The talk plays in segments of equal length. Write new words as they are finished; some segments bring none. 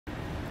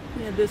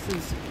Yeah, this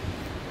is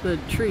the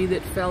tree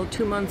that fell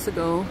 2 months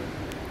ago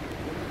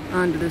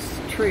onto this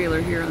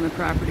trailer here on the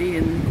property,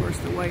 and of course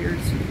the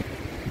wires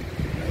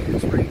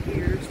right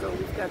here. So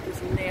we've got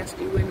this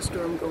nasty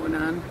windstorm going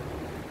on,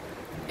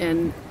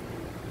 and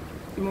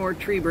more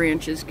tree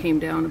branches came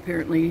down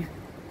apparently.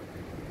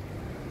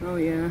 Oh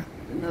yeah,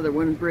 another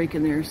one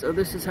breaking there. So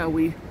this is how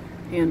we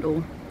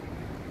handle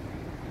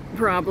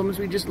problems.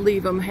 We just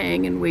leave them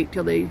hang and wait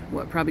till they,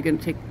 probably gonna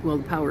take, well,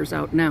 the power's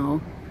out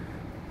now.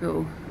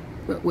 So,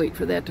 but wait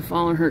for that to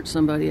fall and hurt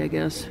somebody, I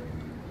guess.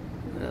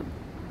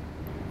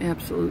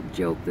 Absolute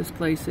joke this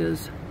place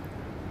is.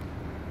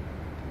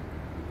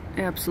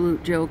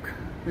 Absolute joke.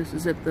 This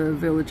is at the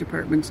Village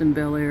Apartments in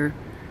Bel Air,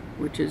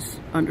 which is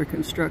under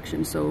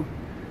construction. So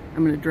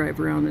I'm gonna drive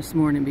around this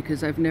morning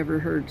because I've never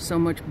heard so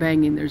much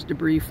banging. There's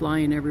debris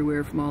flying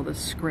everywhere from all the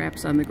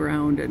scraps on the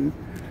ground and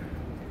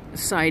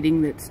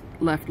siding that's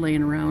left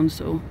laying around.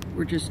 So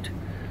we're just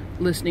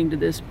listening to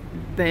this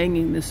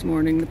banging this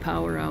morning, the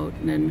power out,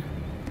 and then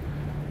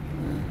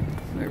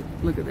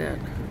look at that.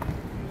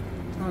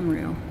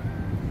 Unreal.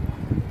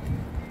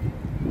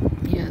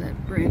 Yeah,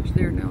 that branch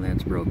there, now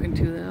that's broken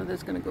too. Now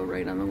that's gonna go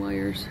right on the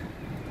wires.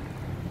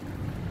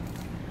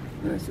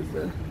 This is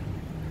the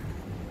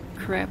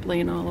crap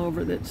laying all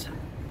over that's,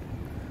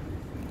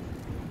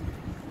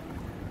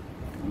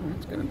 oh,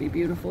 that's gonna be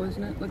beautiful,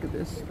 isn't it? Look at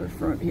this, the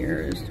front here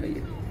is,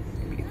 you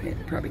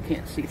probably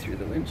can't see through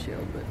the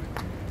windshield, but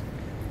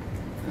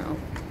I'll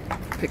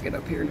pick it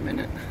up here in a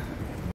minute.